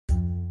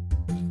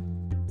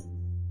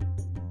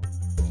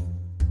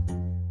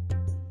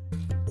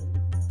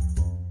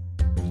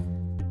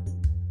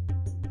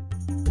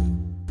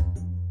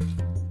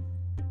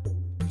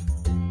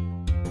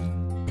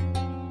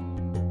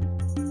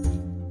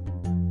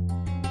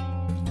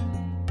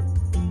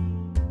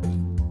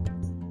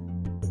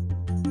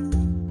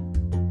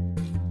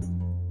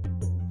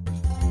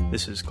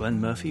This is Glenn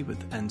Murphy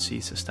with NC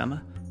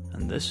Sistema,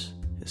 and this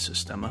is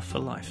Sistema for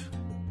Life.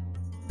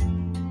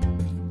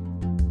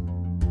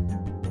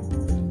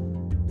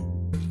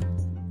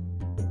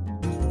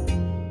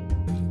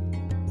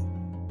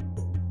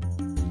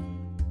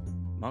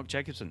 Mark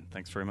Jacobson,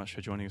 thanks very much for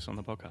joining us on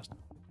the podcast.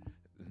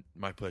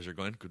 My pleasure,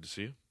 Glenn. Good to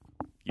see you.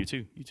 You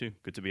too.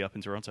 Good to be up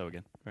in Toronto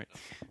again. Right.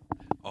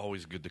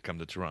 Always good to come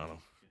to Toronto.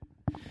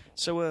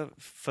 So,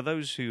 for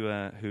those who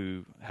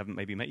haven't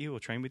maybe met you or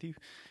trained with you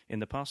in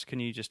the past, can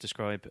you just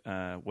describe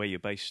where you're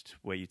based,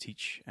 where you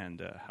teach,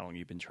 and how long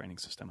you've been training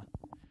Sistema?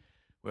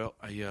 Well,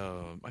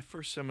 my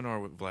first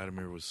seminar with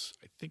Vladimir was,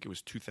 I think it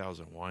was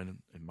 2001.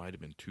 It might have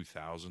been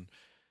 2000.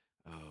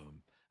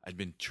 I'd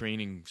been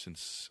training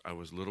since I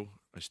was little.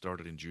 I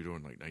started in judo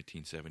in like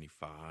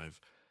 1975.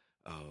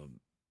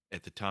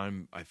 At the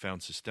time I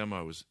found Sistema,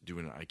 I was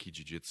doing an Aiki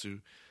Jiu-Jitsu.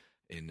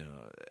 And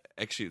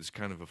actually, it's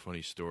kind of a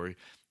funny story.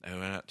 I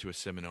went out to a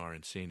seminar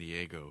in San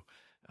Diego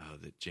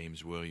that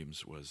James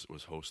Williams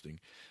was hosting.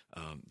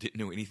 Didn't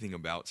know anything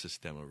about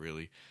Sistema,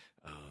 really.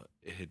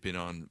 It had been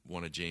on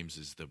one of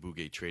James's, the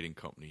Bugay Trading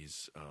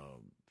Company's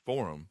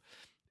forum,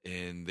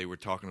 and they were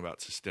talking about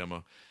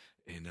Sistema.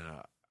 And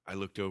I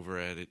looked over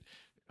at it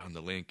on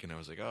the link, and I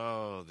was like,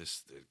 oh,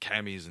 this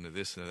camis and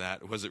this and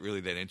that. I wasn't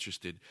really that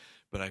interested,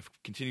 but I've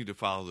continued to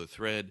follow the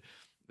thread.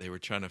 They were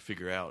trying to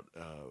figure out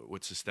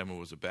what Sistema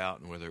was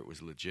about and whether it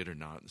was legit or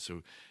not. And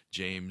so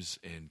James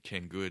and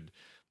Ken Good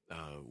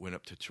went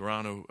up to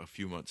Toronto a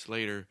few months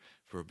later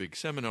for a big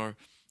seminar.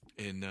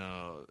 And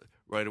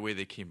right away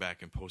they came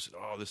back and posted,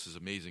 oh, this is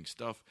amazing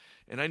stuff.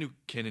 And I knew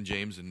Ken and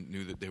James and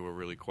knew that they were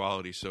really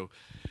quality. So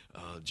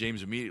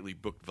James immediately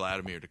booked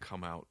Vladimir to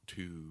come out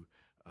to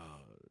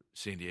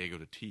San Diego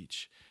to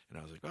teach. And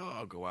I was like, oh,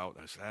 I'll go out.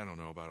 I said, I don't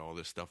know about all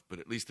this stuff, but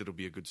at least it'll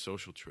be a good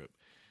social trip.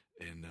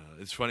 And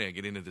it's funny, I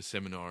get into the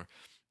seminar,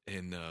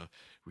 and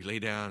we lay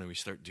down and we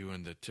start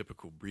doing the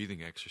typical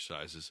breathing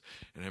exercises.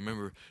 And I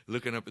remember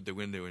looking up at the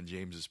window in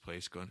James's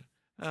place going,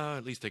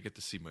 at least I get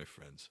to see my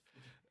friends.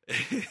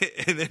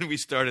 And then we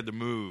started to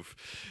move,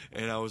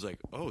 and I was like,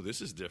 oh,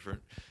 this is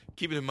different.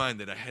 Keeping in mind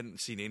that I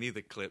hadn't seen any of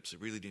the clips,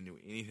 I really didn't know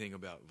anything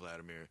about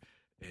Vladimir.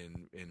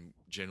 And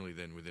generally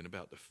then within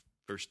about the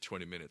first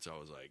 20 minutes, I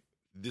was like,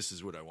 this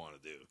is what I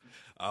want to do.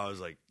 I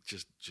was like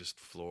just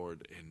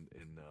floored, and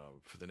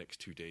for the next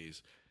 2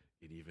 days,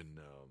 it even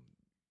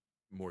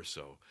more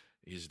so.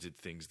 He just did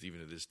things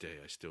even to this day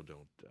I still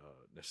don't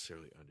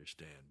necessarily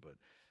understand. But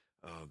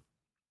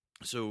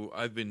so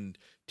I've been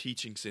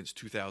teaching since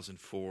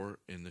 2004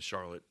 in the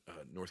Charlotte,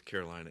 North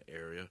Carolina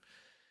area.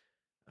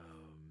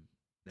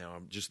 Now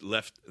I'm just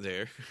left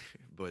there,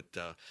 but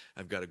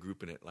I've got a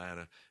group in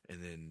Atlanta,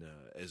 and then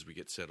as we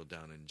get settled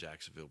down in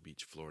Jacksonville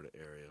Beach, Florida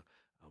area,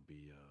 I'll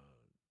be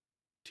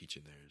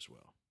teaching there as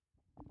well.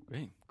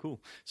 Great,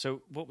 cool.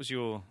 So what was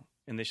your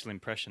initial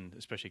impression,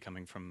 especially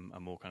coming from a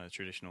more kind of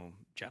traditional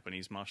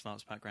Japanese martial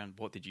arts background?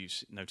 What did you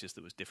notice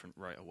that was different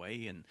right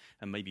away? And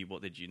maybe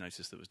what did you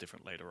notice that was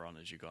different later on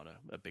as you got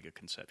a bigger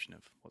conception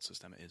of what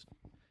Sistema is?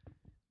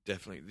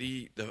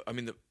 Definitely.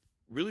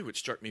 Really what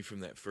struck me from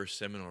that first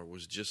seminar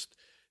was just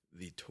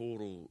the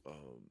total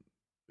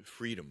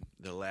freedom,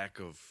 the lack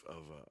of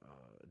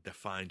a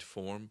defined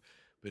form,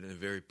 but in a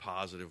very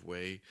positive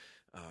way.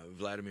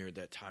 Vladimir at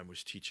that time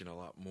was teaching a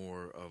lot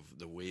more of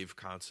the wave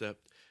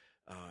concept.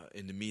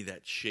 And to me,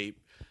 that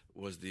shape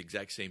was the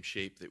exact same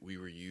shape that we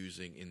were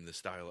using in the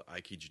style of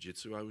Aiki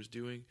Jiu-Jitsu I was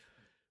doing.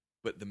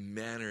 But the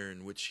manner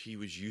in which he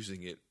was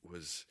using it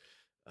was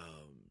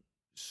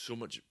so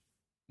much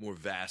more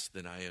vast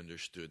than I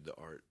understood the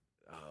art.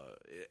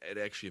 It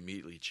actually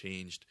immediately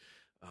changed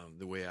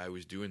the way I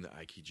was doing the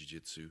Aiki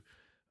Jiu-Jitsu.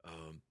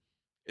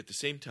 At the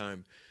same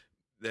time,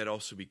 that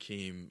also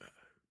became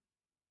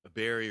a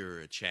barrier or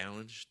a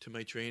challenge to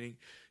my training,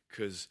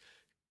 because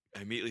I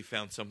immediately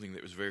found something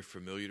that was very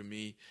familiar to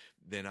me.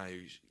 Then I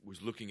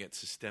was looking at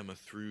Sistema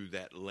through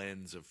that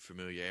lens of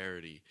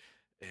familiarity,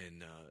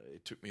 and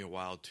it took me a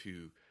while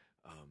to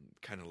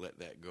kind of let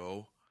that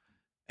go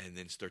and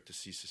then start to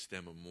see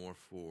Sistema more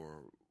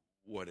for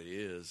what it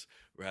is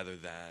rather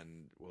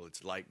than, well,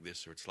 it's like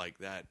this or it's like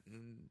that.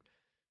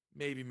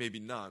 Maybe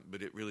not,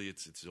 but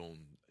it's its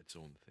own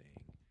thing.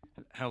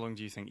 How long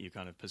do you think you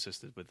kind of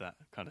persisted with that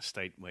kind of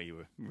state where you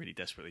were really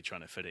desperately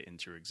trying to fit it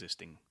into your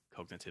existing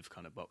cognitive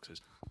kind of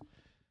boxes?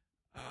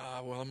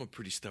 Well, I'm a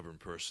pretty stubborn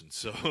person,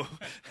 so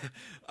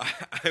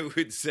I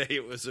would say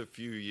it was a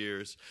few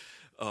years,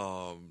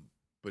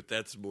 but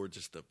that's more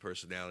just a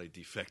personality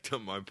defect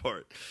on my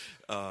part.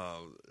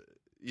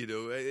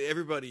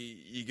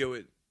 Everybody, you go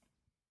at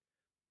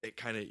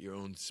kind of your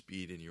own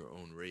speed and your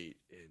own rate,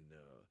 and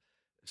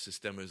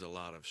Sistema is a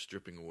lot of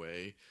stripping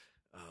away.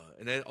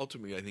 And then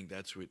ultimately, I think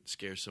that's what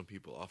scares some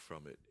people off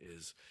from it,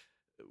 is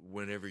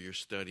whenever you're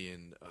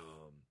studying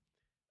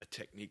a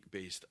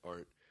technique-based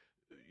art,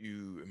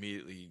 you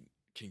immediately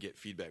can get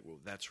feedback, well,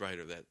 that's right,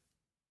 or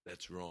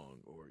that's wrong,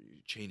 or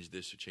you change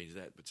this or change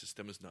that. But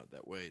Sistema's not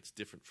that way. It's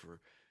different for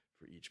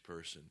each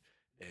person.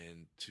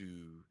 And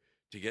to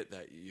get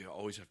that, you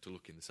always have to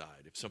look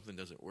inside. If something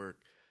doesn't work,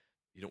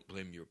 you don't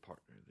blame your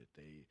partner that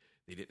they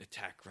didn't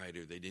attack right,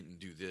 or they didn't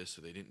do this,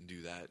 or they didn't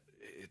do that.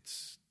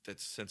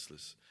 That's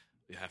senseless.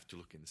 You have to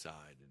look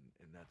inside,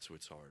 and that's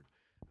what's hard.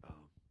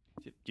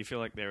 Do you feel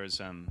like there is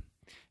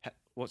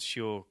what's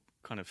your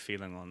kind of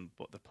feeling on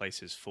what the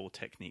place is for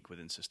technique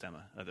within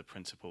Systema? Are the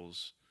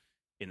principles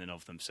in and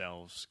of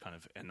themselves kind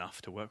of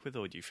enough to work with,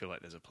 or do you feel like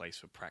there's a place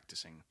for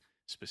practicing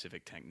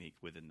specific technique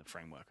within the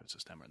framework of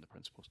Systema and the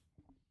principles?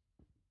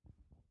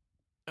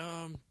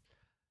 I'm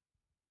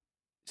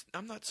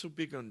not so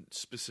big on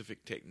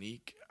specific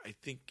technique. I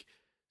think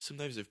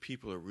sometimes if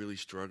people are really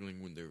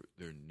struggling when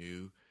they're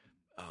new,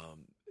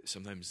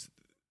 sometimes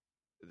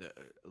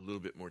a little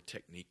bit more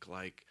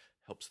technique-like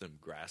helps them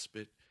grasp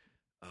it.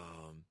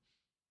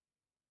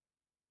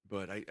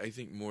 But I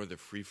think more the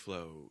free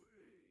flow,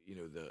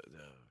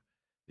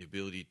 the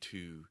ability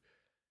to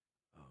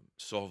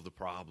solve the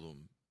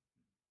problem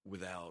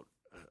without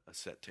a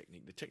set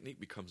technique. The technique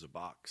becomes a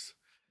box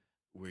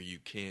where you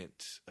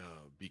can't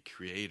be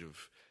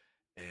creative,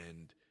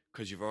 and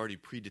because you've already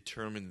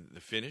predetermined the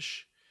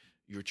finish,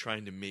 you're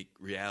trying to make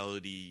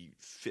reality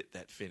fit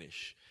that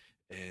finish.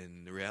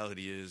 And the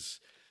reality is,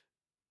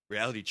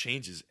 reality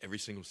changes every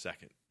single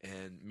second.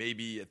 And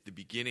maybe at the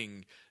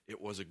beginning it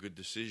was a good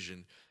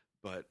decision,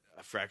 but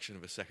a fraction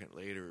of a second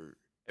later,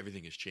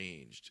 everything has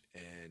changed,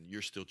 and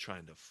you're still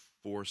trying to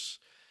force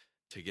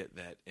to get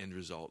that end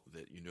result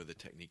that you know the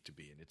technique to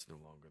be, and it's no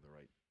longer the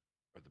right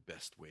or the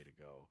best way to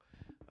go.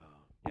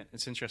 Yeah,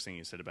 it's interesting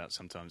you said about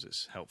sometimes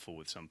it's helpful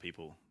with some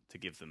people to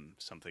give them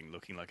something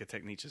looking like a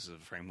technique just as a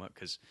framework,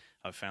 because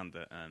I've found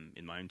that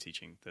in my own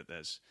teaching that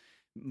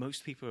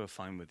most people are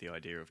fine with the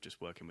idea of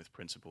just working with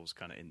principles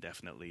kind of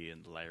indefinitely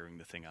and layering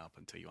the thing up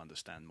until you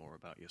understand more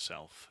about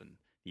yourself and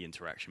the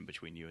interaction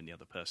between you and the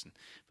other person.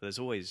 But there's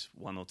always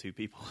one or two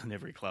people in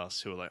every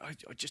class who are like, I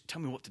just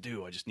tell me what to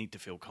do. I just need to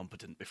feel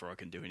competent before I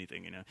can do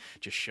anything.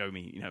 Just show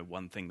me,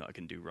 one thing that I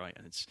can do right.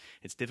 And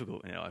it's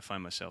difficult. I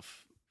find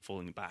myself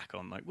falling back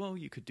on like, well,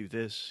 you could do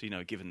this,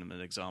 giving them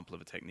an example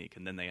of a technique,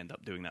 and then they end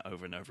up doing that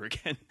over and over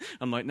again.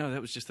 I'm like, no,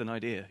 that was just an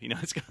idea.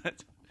 It's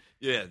got.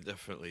 Yeah,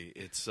 definitely.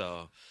 It's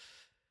now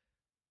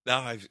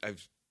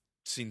I've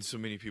seen so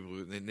many people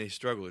and they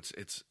struggle.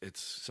 It's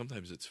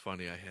sometimes it's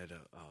funny. I had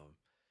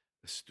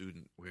a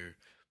student where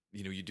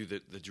you do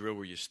the drill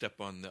where you step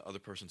on the other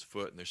person's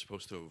foot and they're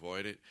supposed to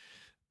avoid it,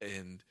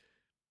 and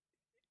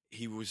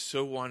he was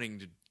so wanting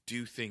to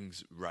do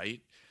things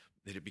right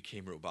that it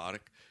became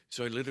robotic.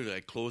 So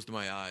I closed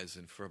my eyes,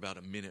 and for about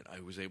a minute I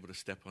was able to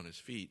step on his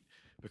feet,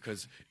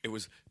 because it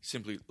was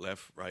simply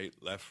left, right,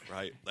 left,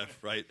 right,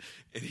 left, right.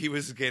 And he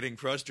was getting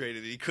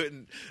frustrated. He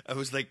couldn't. I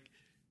was like,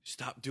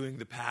 stop doing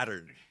the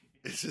pattern.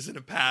 This isn't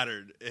a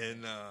pattern.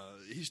 And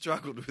he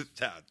struggled with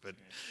that. But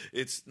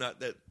it's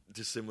not that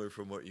dissimilar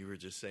from what you were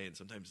just saying.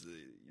 Sometimes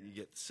you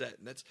get set,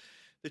 and that's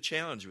the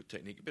challenge with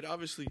technique. But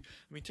obviously,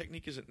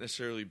 technique isn't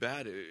necessarily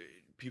bad.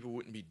 People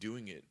wouldn't be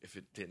doing it if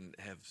it didn't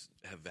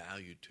have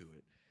value to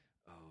it.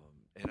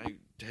 And I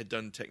had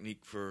done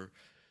technique for,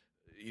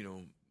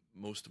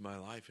 most of my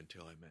life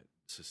until I met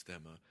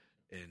Systema.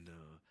 And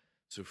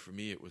so for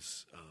me, it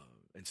was,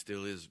 and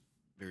still is,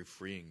 very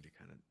freeing to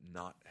kind of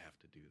not have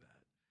to do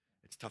that.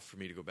 It's tough for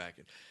me to go back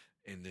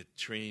and to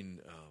train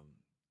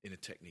in a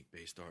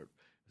technique-based art,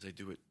 as I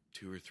do it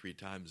 2 or 3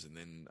 times, and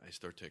then I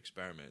start to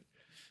experiment.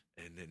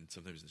 And then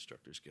sometimes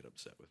instructors get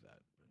upset with that.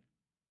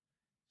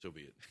 But so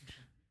be it.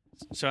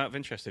 So out of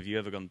interest, have you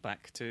ever gone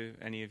back to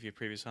any of your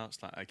previous arts,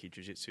 like Aikido,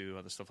 Jiu-Jitsu,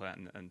 other stuff like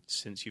that, and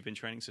since you've been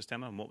training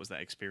Systema, and what was that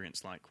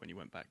experience like when you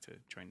went back to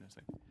train those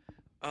things?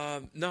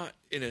 Not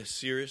in a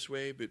serious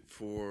way, but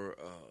for,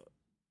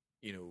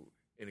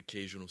 an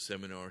occasional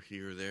seminar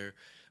here or there,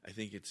 I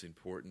think it's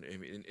important.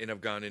 And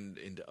I've gone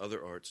into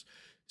other arts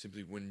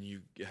simply when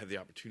you have the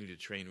opportunity to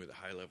train with a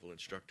high-level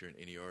instructor in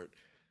any art,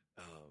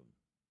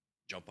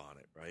 jump on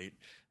it, right?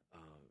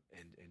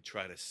 And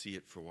try to see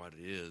it for what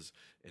it is,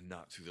 and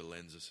not through the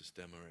lens of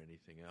Systema or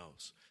anything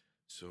else.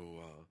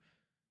 So,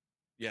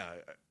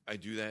 I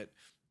do that.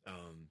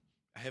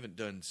 I haven't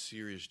done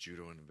serious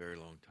judo in a very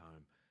long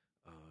time,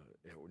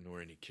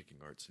 nor any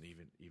kicking arts in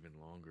even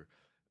longer.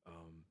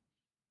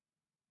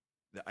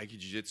 The Aikido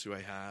Jiu-Jitsu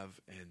I have,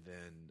 and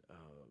then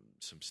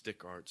some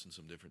stick arts and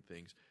some different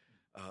things.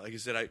 Like I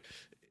said, I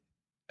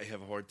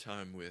have a hard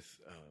time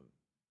with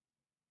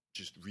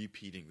just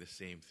repeating the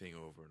same thing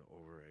over and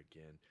over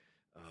again.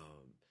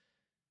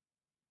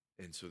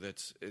 And so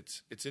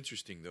it's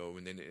interesting though,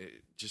 and then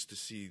just to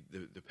see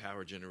the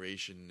power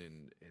generation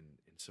and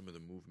some of the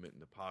movement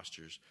and the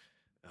postures.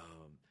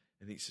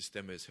 I think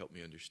Systema has helped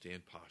me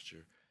understand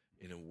posture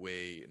in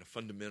a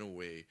fundamental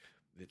way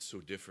that's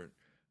so different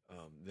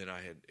than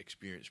I had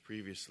experienced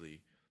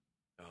previously.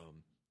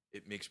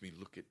 It makes me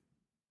look at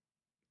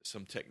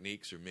some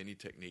techniques or many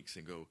techniques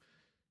and go,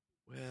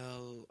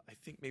 well, I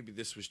think maybe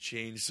this was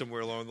changed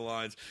somewhere along the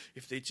lines.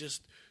 If they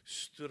just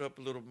stood up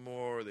a little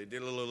more, they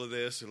did a little of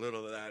this, a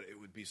little of that, it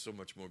would be so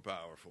much more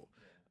powerful.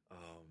 Yeah.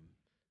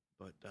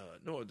 But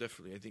no,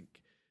 definitely, I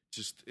think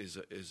just is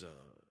a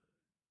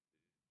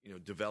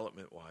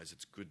development wise,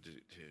 it's good to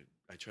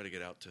I try to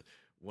get out to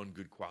one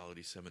good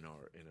quality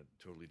seminar in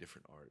a totally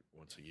different art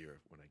once a year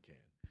when I can.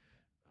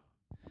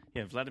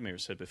 Yeah, Vladimir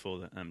said before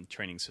that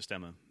training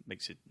Systema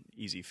makes it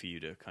easy for you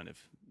to kind of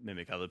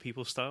mimic other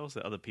people's styles,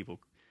 that other people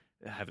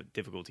have a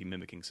difficulty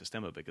mimicking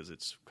Systema because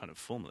it's kind of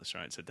formless,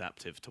 right? It's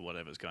adaptive to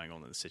whatever's going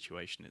on in the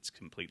situation. It's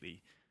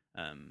completely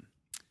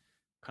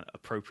kind of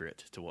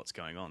appropriate to what's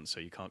going on. So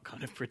you can't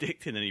kind of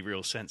predict in any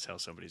real sense how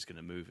somebody's going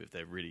to move if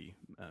they're really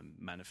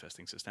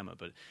manifesting Systema.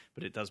 But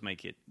it does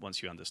make it,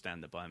 once you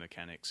understand the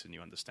biomechanics and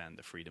you understand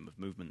the freedom of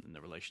movement and the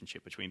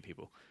relationship between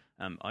people,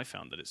 I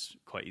found that it's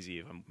quite easy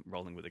if I'm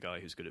rolling with a guy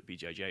who's good at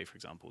BJJ, for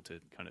example, to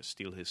kind of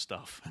steal his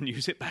stuff and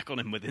use it back on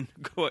him within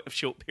quite a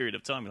short period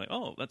of time. You're like,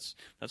 oh, that's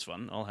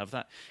fun. I'll have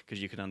that.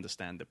 Because you can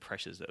understand the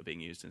pressures that are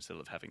being used instead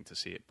of having to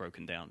see it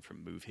broken down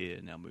from move here,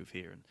 now move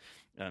here.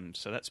 And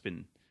so that's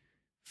been...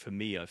 For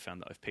me, I've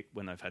found that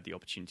when I've had the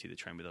opportunity to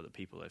train with other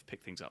people, I've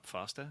picked things up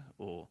faster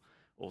or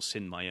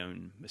seen my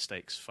own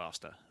mistakes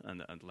faster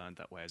and learned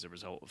that way as a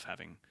result of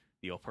having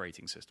the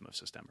operating system of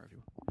Systema, if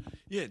you will.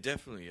 Yeah,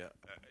 definitely.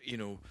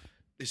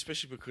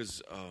 Especially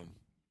because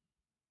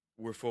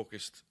we're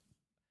focused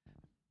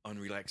on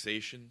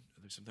relaxation.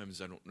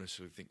 Sometimes I don't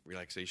necessarily think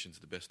relaxation is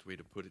the best way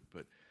to put it,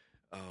 but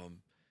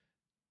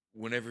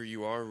whenever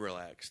you are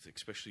relaxed,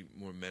 especially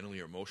more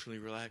mentally or emotionally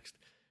relaxed,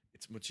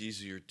 it's much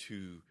easier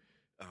to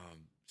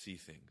see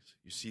things.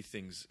 You see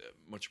things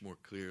much more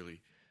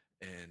clearly,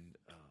 and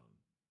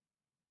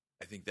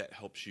I think that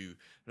helps you,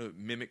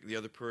 mimic the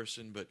other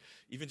person, but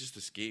even just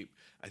escape.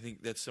 I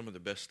think that's some of the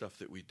best stuff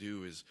that we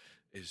do is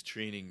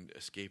training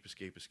escape,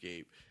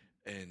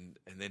 and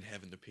then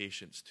having the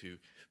patience to,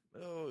 I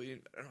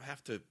don't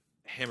have to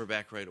hammer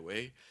back right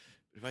away.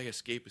 If I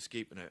escape,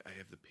 and I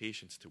have the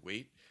patience to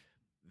wait,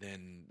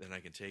 then I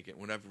can take it.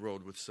 When I've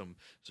rode with some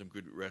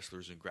good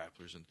wrestlers and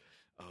grapplers, and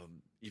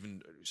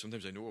even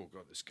sometimes I know, oh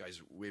God, this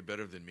guy's way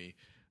better than me.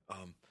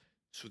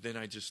 So then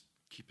I just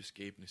keep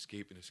escaping,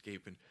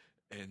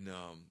 and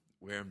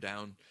wear them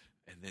down,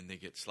 and then they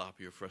get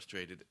sloppy or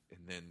frustrated,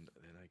 and then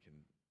I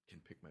can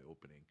pick my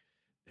opening,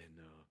 and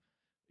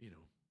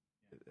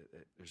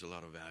there's a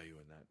lot of value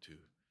in that too.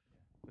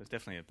 There's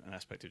definitely an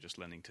aspect of just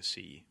learning to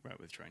see, right,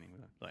 with training,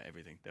 like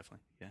everything,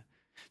 definitely, yeah.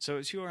 So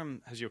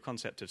has your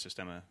concept of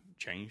Systema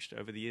changed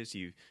over the years? Do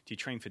you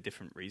train for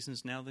different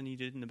reasons now than you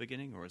did in the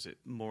beginning, or is it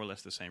more or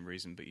less the same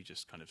reason, but you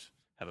just kind of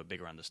have a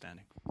bigger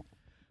understanding?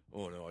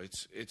 Oh no,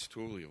 it's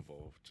totally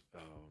evolved.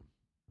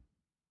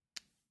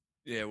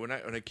 Yeah, when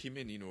I came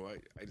in,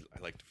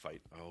 I like to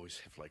fight. I always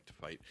have liked to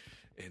fight,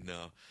 and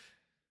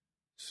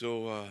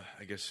so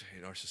I guess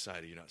in our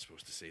society you're not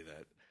supposed to say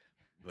that,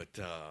 but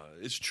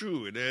it's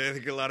true, and I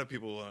think a lot of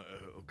people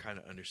kind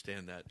of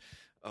understand that.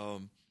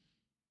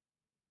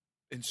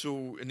 And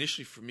so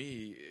initially for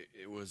me,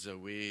 it was a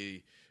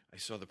way I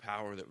saw the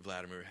power that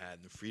Vladimir had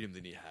and the freedom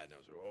that he had, and I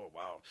was like, oh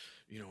wow,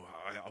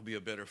 I'll be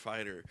a better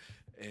fighter,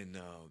 and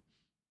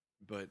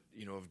but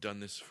I've done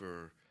this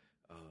for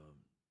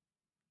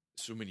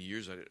so many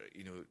years.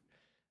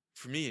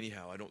 For me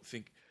anyhow, I don't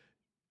think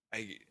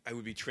I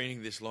would be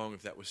training this long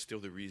if that was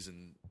still the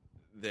reason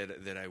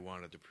that I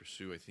wanted to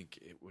pursue. I think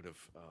it would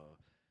have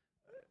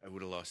I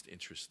would have lost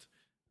interest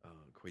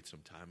quite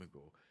some time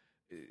ago.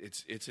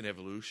 It's an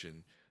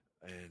evolution,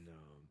 and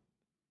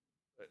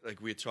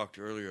like we had talked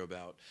earlier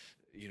about,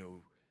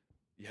 you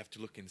have to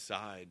look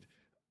inside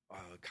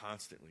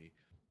constantly.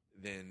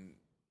 Then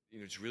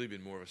it's really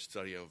been more of a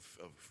study of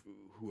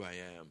who I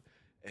am.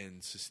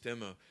 And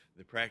Systema,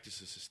 the practice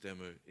of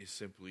Systema is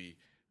simply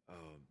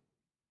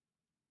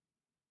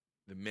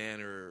the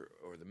manner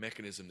or the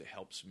mechanism that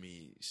helps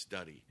me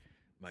study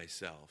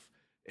myself.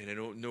 And I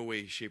don't, no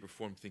way, shape, or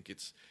form think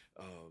it's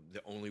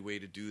the only way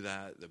to do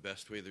that, the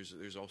best way.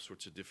 There's all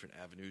sorts of different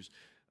avenues.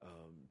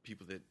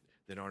 People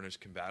that aren't as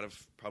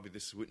combative, probably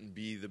this wouldn't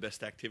be the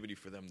best activity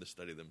for them to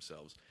study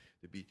themselves.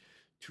 They'd be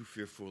too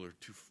fearful or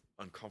too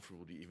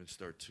uncomfortable to even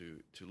start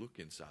to look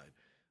inside.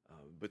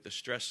 But the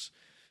stress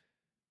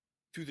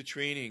through the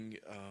training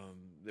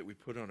that we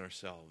put on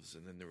ourselves,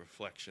 and then the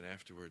reflection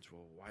afterwards,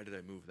 well, why did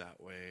I move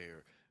that way?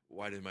 Or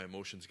why did my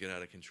emotions get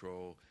out of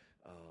control?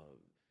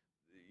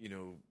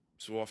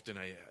 So often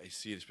I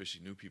see it,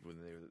 especially new people, and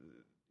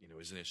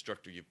as an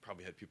instructor, you've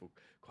probably had people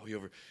call you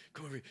over,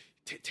 come over,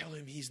 tell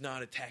him he's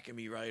not attacking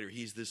me right, or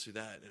he's this or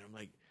that. And I'm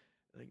like,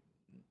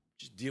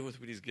 just deal with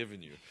what he's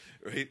giving you,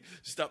 right?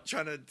 Stop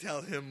trying to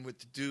tell him what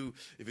to do.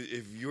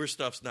 If your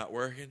stuff's not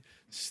working,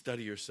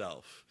 study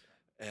yourself.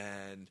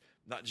 And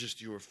not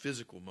just your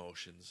physical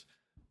motions,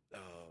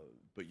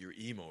 but your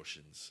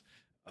emotions.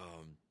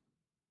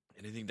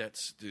 And I think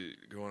that's to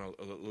go on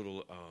a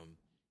little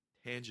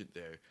tangent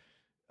there.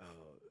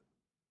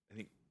 I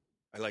think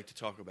I like to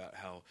talk about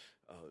how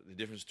the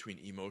difference between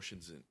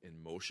emotions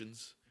and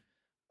motions.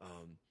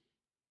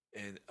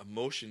 And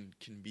emotion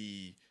can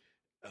be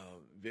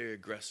very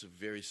aggressive,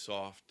 very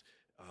soft.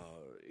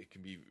 It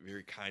can be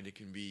very kind. It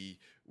can be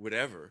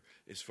whatever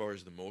as far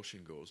as the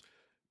motion goes.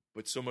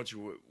 But so much of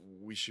what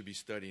we should be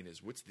studying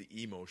is what's the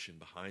emotion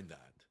behind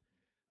that.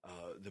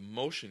 The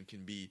motion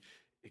can be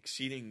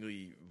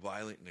exceedingly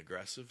violent and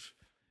aggressive,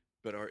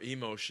 but our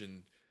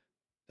emotion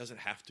doesn't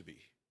have to be.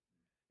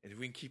 And if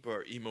we can keep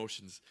our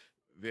emotions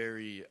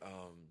very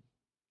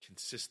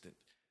consistent,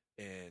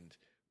 and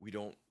we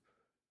don't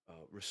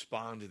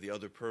respond to the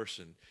other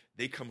person,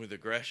 they come with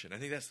aggression. I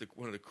think that's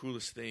one of the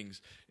coolest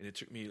things, and it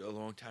took me a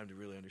long time to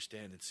really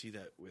understand and see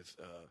that with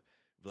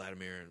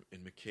Vladimir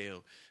and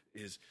Mikhail,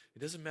 is it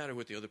doesn't matter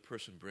what the other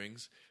person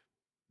brings,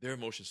 their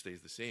emotion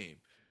stays the same.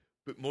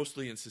 But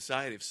mostly in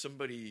society, if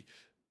somebody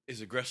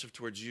is aggressive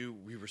towards you,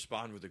 we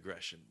respond with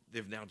aggression.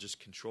 They've now just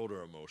controlled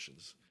our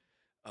emotions.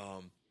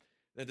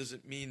 That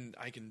doesn't mean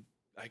I can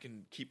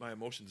keep my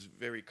emotions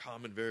very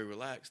calm and very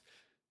relaxed,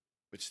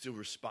 but still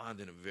respond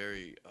in a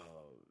very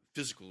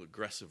physical,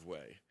 aggressive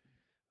way.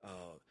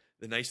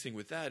 The nice thing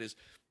with that is,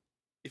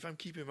 if I'm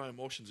keeping my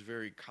emotions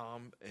very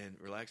calm and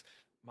relaxed,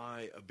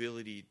 my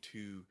ability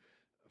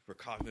for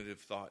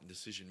cognitive thought and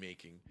decision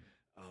making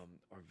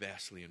are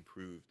vastly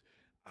improved.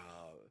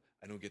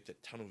 I don't get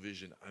that tunnel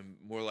vision. I'm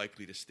more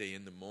likely to stay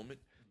in the moment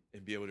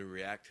and be able to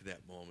react to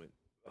that moment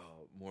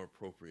more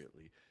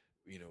appropriately,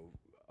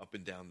 up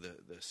and down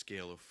the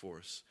scale of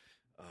force.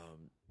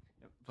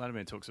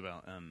 Vladimir talks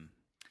about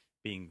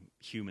being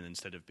human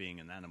instead of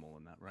being an animal,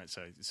 and that, right?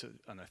 So,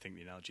 and I think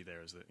the analogy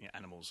there is that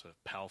animals are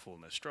powerful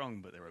and they're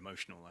strong, but they're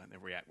emotional and they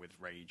react with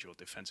rage or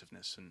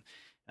defensiveness,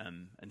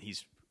 and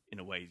he's in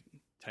a way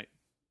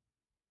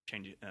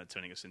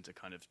turning us into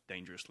kind of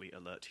dangerously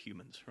alert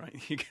humans, right?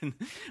 You can,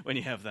 when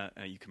you have that,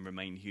 you can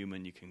remain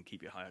human, you can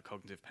keep your higher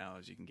cognitive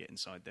powers, you can get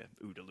inside the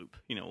OODA loop,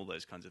 all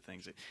those kinds of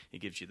things. It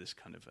gives you this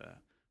kind of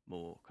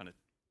more kind of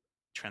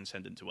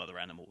transcendent to other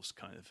animals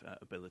kind of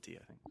ability,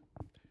 I think.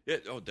 Yeah,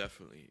 oh,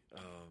 definitely.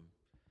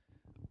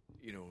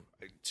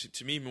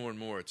 To me, more and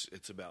more,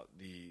 it's about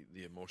the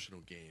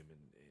emotional game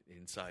and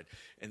inside,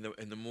 and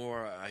the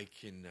more I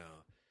can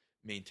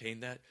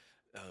maintain that,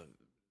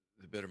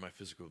 the better my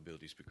physical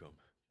abilities become.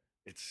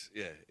 It's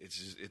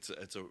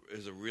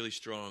a really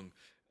strong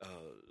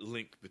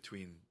link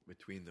between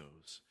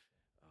those.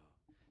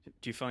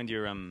 Do you find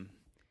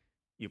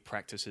your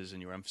practices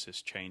and your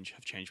emphasis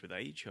have changed with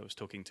age? I was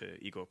talking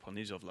to Igor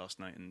Ponizov last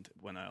night, and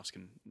when I asked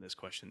him this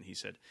question, he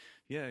said,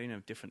 yeah,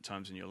 different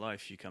times in your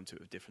life, you come to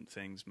it with different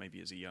things. Maybe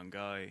as a young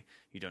guy,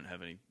 you don't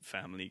have any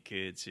family,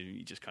 kids, and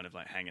you just kind of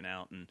like hanging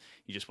out, and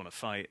you just want to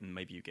fight, and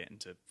maybe you get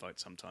into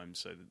fights sometimes,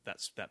 so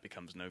that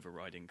becomes an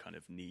overriding kind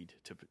of need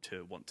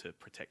to want to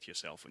protect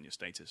yourself and your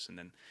status. And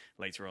then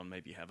later on,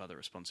 maybe you have other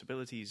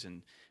responsibilities,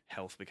 and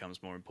health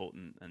becomes more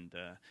important. And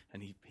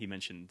he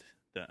mentioned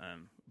that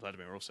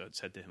Vladimir also had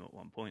said to him at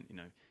one point,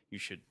 you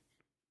should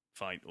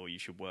fight, or you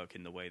should work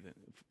in the way that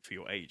for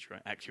your age,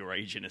 right? Act your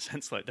age in a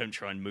sense, like don't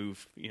try and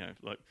move,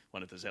 like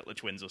one of the Zettler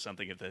twins or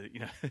something. If they're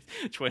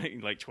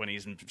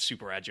 20s and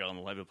super agile and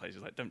all over the place,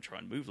 like don't try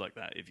and move like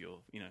that. If you're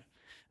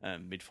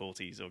mid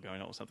 40s or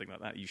going on or something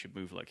like that, you should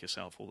move like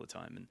yourself all the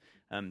time.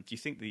 And do you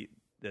think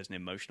there's an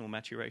emotional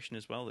maturation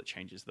as well that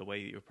changes the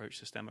way that you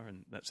approach the stemma,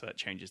 and that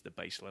changes the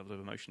base level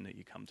of emotion that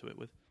you come to it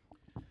with?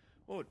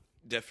 Oh,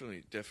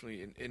 definitely.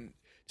 And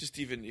just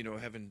even,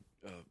 having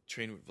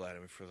trained with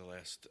Vladimir for the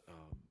last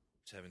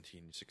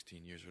 17,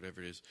 16 years,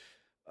 whatever it is,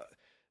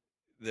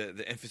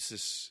 the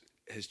emphasis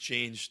has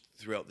changed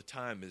throughout the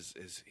time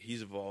as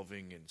he's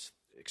evolving and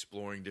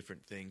exploring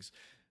different things.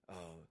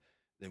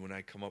 Then when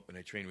I come up and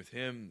I train with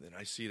him, then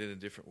I see it in a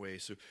different way.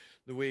 So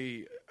the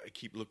way I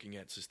keep looking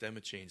at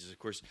Systema change is, of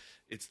course,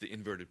 it's the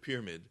inverted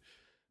pyramid.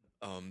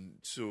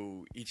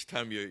 So each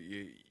time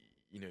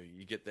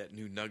you get that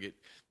new nugget,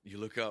 you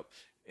look up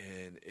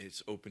and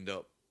it's opened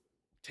up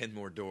 10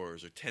 more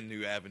doors or 10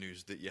 new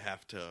avenues that you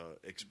have to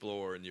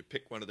explore, and you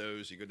pick one of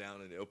those, you go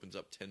down and it opens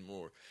up 10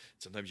 more.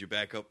 Sometimes you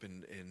back up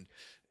and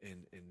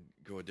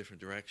go a different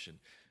direction.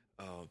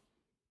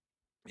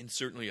 And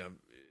certainly,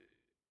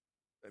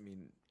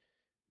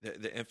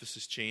 the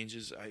emphasis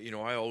changes.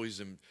 I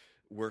always am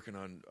working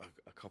on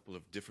a couple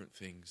of different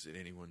things at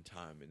any one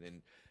time, and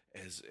then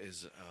as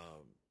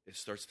it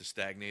starts to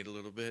stagnate a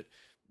little bit,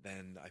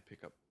 then I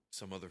pick up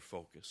some other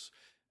focus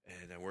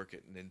and I work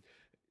it, and then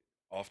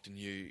often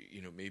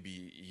maybe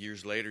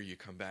years later you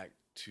come back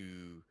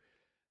to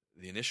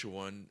the initial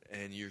one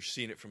and you're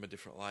seeing it from a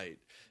different light,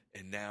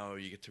 and now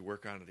you get to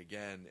work on it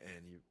again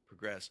and you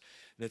progress.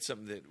 And that's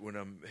something that when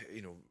I'm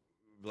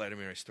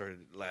Vladimir and I started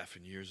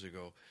laughing years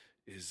ago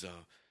is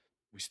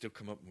we still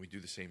come up and we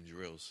do the same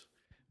drills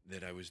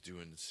that I was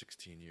doing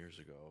 16 years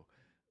ago,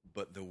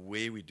 but the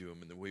way we do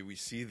them and the way we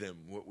see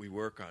them, what we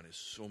work on, is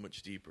so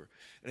much deeper.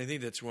 And I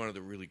think that's one of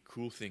the really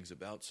cool things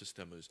about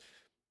Systema is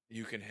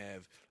you can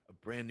have a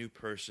brand new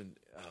person,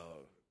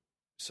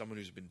 someone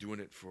who's been doing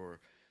it for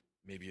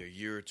maybe a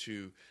year or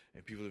two,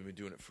 and people who've been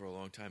doing it for a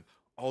long time,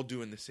 all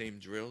doing the same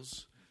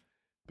drills,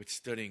 but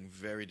studying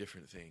very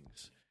different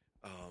things.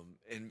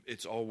 And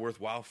it's all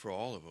worthwhile for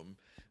all of them.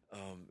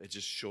 It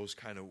just shows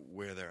kind of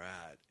where they're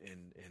at,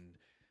 and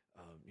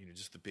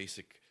just the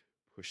basic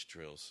push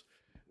drills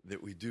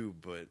that we do,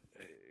 but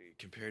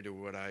compared to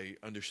what I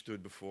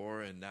understood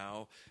before and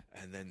now,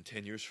 and then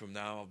 10 years from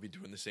now, I'll be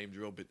doing the same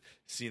drill, but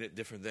seeing it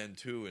different then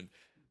too, and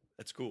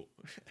that's cool.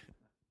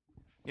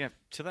 Yeah,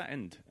 to that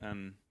end,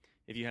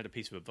 If you had a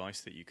piece of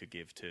advice that you could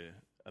give to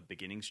a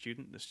beginning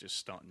student that's just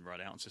starting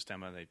right out in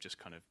Systema, they've just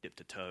kind of dipped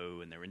a toe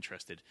and they're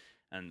interested,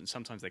 and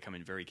sometimes they come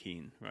in very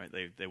keen, right?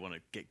 They want to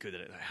get good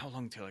at it. Like, how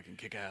long till I can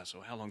kick ass,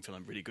 or how long till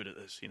I'm really good at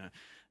this?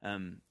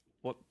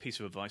 What piece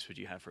of advice would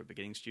you have for a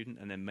beginning student?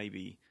 And then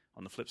maybe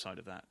on the flip side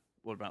of that,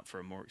 what about for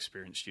a more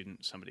experienced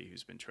student, somebody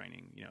who's been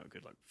training, a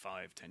good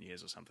 5-10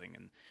 years or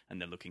something,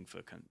 and they're looking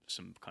for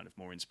some kind of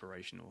more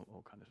inspiration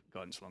or kind of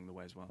guidance along the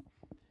way as well?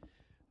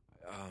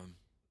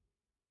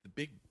 The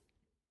big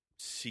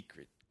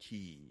secret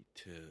key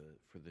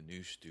for the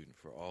new student,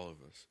 for all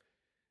of us,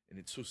 and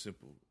it's so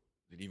simple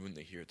that even when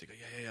they hear it, they go,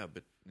 yeah,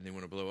 but and they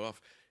want to blow it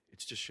off.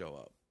 It's just show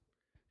up.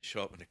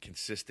 Show up on a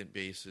consistent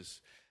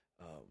basis.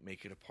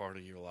 Make it a part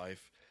of your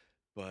life.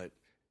 But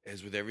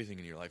as with everything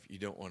in your life, you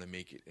don't want to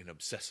make it an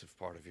obsessive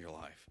part of your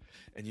life.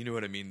 And you know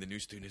what I mean? The new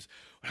student is,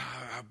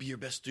 I'll be your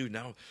best student.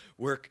 I'll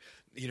work,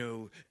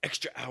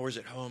 extra hours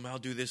at home. I'll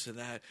do this and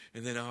that.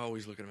 And then I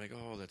always look at them like,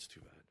 oh, that's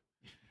too bad.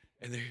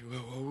 And they, well,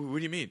 what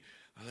do you mean?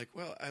 I'm like,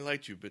 well, I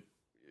liked you, but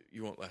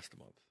you won't last a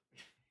month.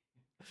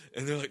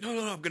 And they're like, no,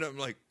 I'm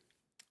like,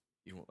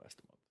 you won't last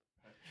a month.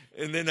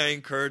 And then I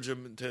encourage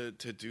them to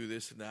do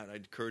this and that. I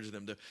encourage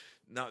them to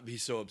not be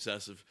so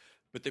obsessive,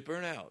 but they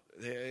burn out.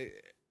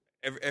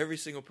 Every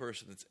single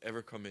person that's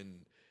ever come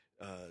in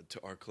to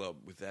our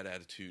club with that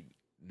attitude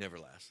never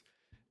lasts.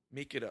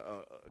 Make it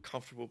a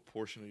comfortable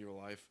portion of your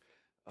life,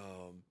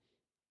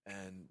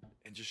 and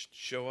just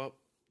show up,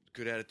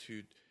 good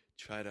attitude.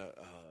 Try to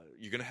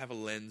you're gonna have a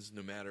lens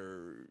no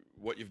matter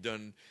what you've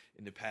done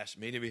in the past.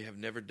 Maybe you have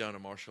never done a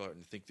martial art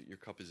and think that your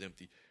cup is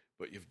empty,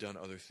 but you've done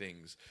other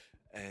things,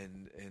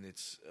 and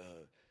it's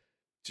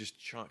just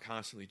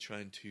constantly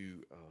trying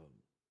to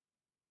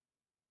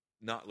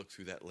not look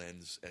through that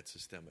lens at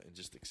Systema and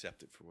just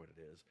accept it for what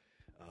it is.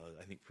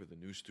 I think for the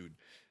new student,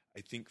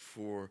 I think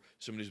for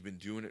somebody who's been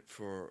doing it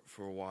for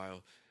a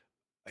while,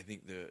 I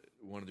think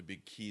one of the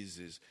big keys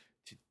is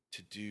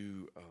to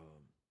do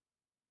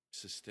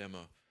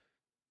Systema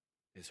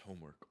is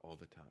homework all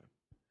the time.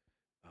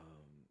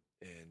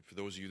 And for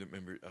those of you that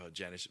remember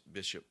Janice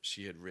Bishop,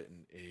 she had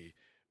written a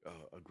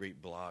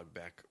great blog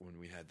back when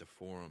we had the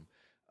forum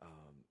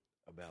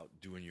about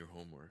doing your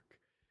homework.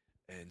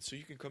 And so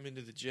you can come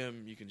into the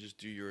gym, you can just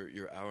do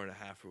your hour and a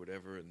half or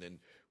whatever, and then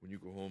when you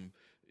go home,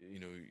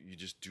 you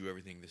just do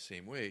everything the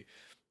same way.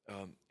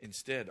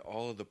 Instead,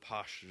 all of the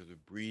posture, the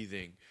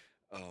breathing,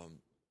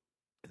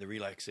 the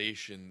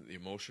relaxation, the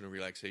emotional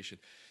relaxation,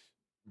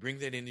 bring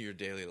that into your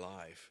daily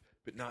life,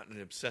 but not in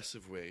an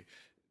obsessive way,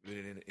 but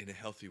in a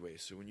healthy way.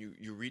 So when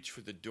you reach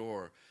for the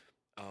door,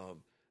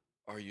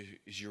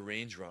 is your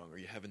range wrong? Are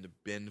you having to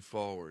bend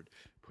forward,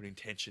 putting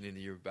tension into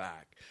your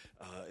back?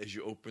 As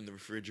you open the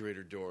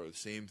refrigerator door, the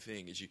same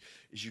thing.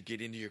 As you get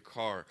into your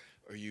car,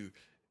 are you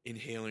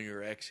inhaling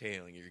or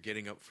exhaling? You're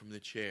getting up from the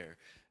chair.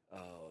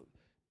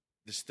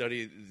 The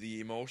study of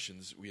the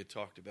emotions we had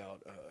talked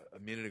about a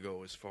minute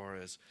ago, as far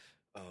as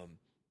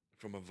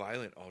from a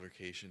violent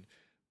altercation,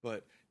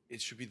 but it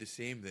should be the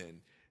same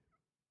then.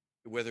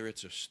 Whether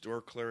it's a store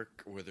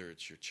clerk, whether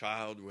it's your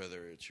child,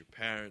 whether it's your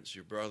parents,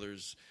 your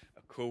brothers,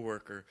 a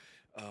coworker,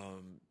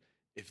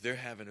 if they're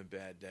having a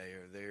bad day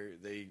or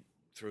they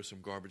throw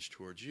some garbage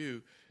towards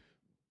you,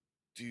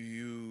 do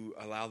you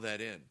allow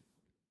that in?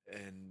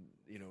 And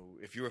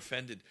if you're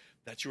offended,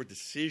 that's your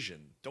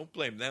decision. Don't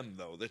blame them,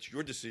 though. That's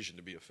your decision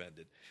to be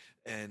offended.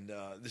 And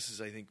this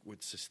is, I think,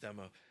 with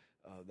Systema,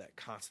 that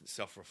constant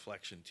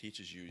self-reflection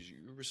teaches you.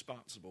 You're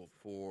responsible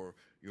for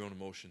your own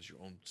emotions,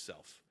 your own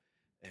self.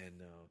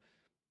 And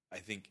I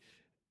think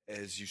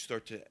as you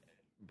start to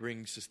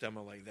bring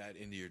Systema like that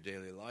into your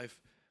daily life,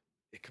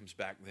 it comes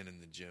back then in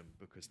the gym,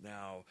 because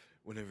now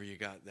whenever you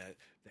got that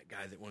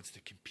guy that wants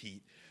to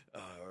compete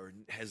or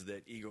has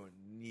that ego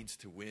and needs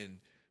to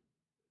win,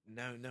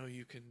 now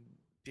you can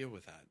deal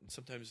with that. And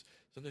sometimes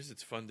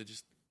it's fun to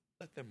just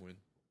let them win.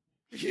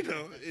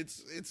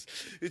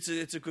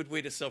 It's a good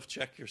way to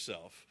self-check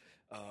yourself.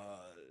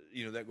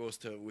 That goes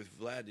with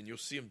Vlad, and you'll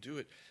see him do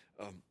it.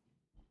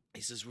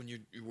 He says when you're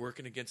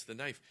working against the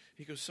knife,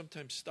 he goes,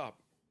 sometimes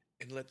stop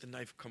and let the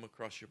knife come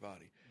across your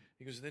body.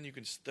 He goes, then you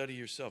can study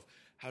yourself.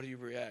 How do you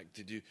react?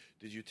 Did you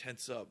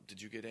tense up?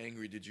 Did you get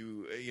angry? Did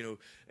you,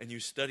 and you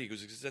study. He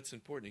goes, because that's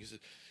important. He says,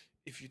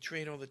 if you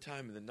train all the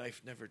time and the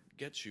knife never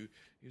gets you,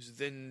 he goes,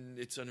 then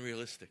it's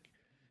unrealistic.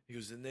 He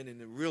goes, and then in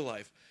the real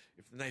life,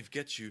 if the knife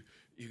gets you,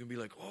 you can be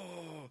like,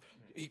 oh,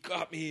 he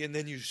got me. And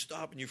then you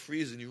stop and you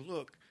freeze and you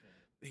look.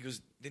 He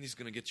goes, then he's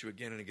going to get you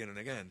again and again and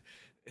again.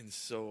 And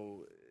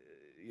so,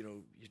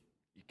 you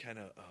kind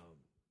of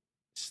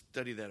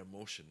study that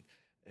emotion,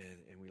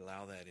 and we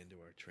allow that into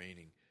our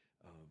training.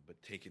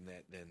 But taking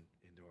that then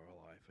into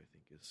our life, I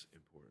think, is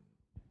important.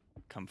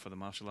 Come for the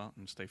martial art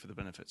and stay for the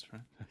benefits,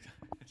 right?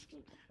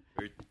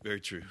 Very,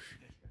 very true.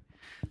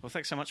 Well,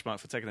 thanks so much, Mark,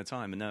 for taking the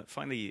time. And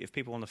finally, if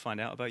people want to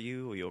find out about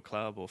you or your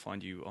club or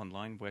find you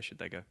online, where should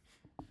they go?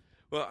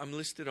 Well, I'm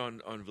listed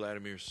on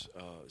Vladimir's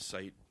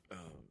site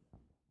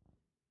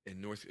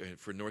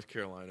for North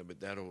Carolina, but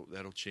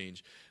that'll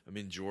change. I'm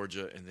in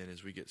Georgia, and then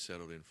as we get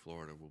settled in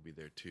Florida, we'll be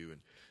there too.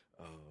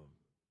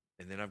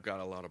 And then I've got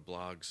a lot of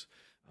blogs.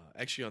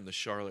 Actually, on the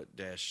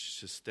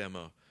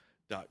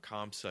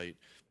Charlotte-Sistema.com site,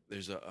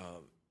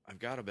 I've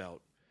got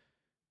about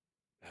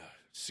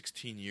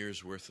 16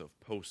 years worth of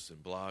posts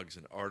and blogs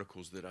and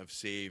articles that I've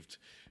saved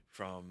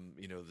from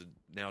the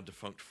now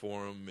defunct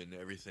forum and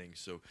everything.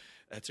 So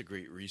that's a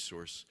great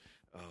resource.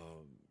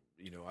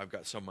 I've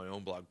got some of my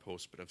own blog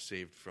posts, but I've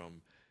saved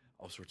from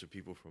all sorts of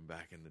people from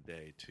back in the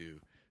day too.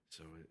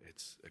 So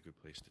it's a good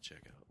place to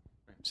check out.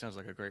 Sounds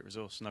like a great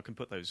resource, and I can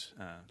put those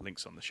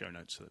links on the show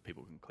notes so that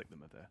people can click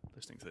them if they're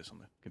listening to this on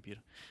the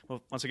computer.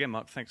 Well, once again,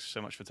 Mark, thanks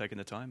so much for taking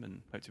the time,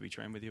 and hope to be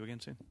training with you again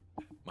soon.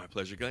 My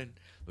pleasure, Glenn.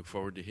 Look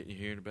forward to hitting you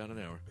here in about an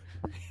hour.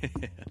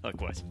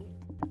 Likewise.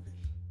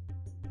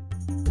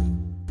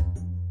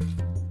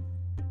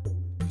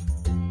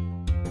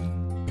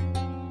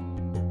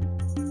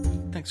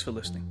 Thanks for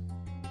listening.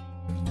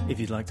 If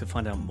you'd like to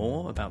find out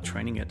more about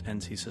training at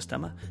NC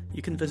Sistema,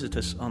 you can visit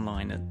us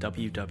online at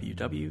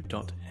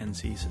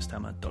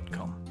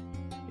www.ncsistema.com.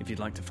 If you'd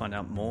like to find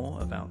out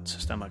more about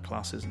Sistema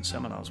classes and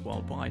seminars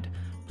worldwide,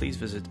 please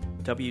visit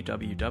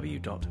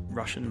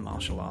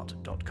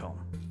www.russianmartialart.com.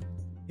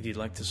 If you'd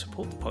like to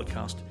support the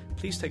podcast,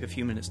 please take a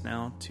few minutes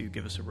now to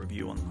give us a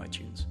review on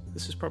iTunes.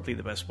 This is probably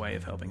the best way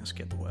of helping us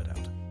get the word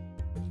out.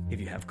 If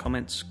you have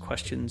comments,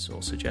 questions,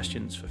 or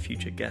suggestions for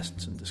future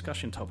guests and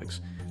discussion topics,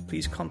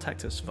 please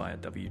contact us via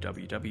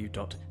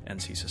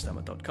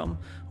www.ncsistema.com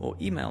or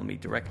email me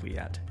directly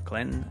at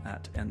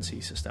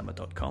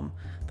glenn@ncsistema.com.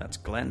 That's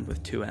Glenn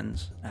with 2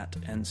 N's at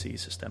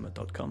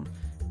ncsistema.com.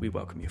 We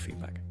welcome your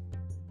feedback.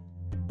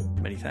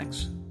 Many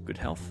thanks, good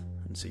health,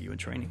 and see you in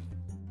training.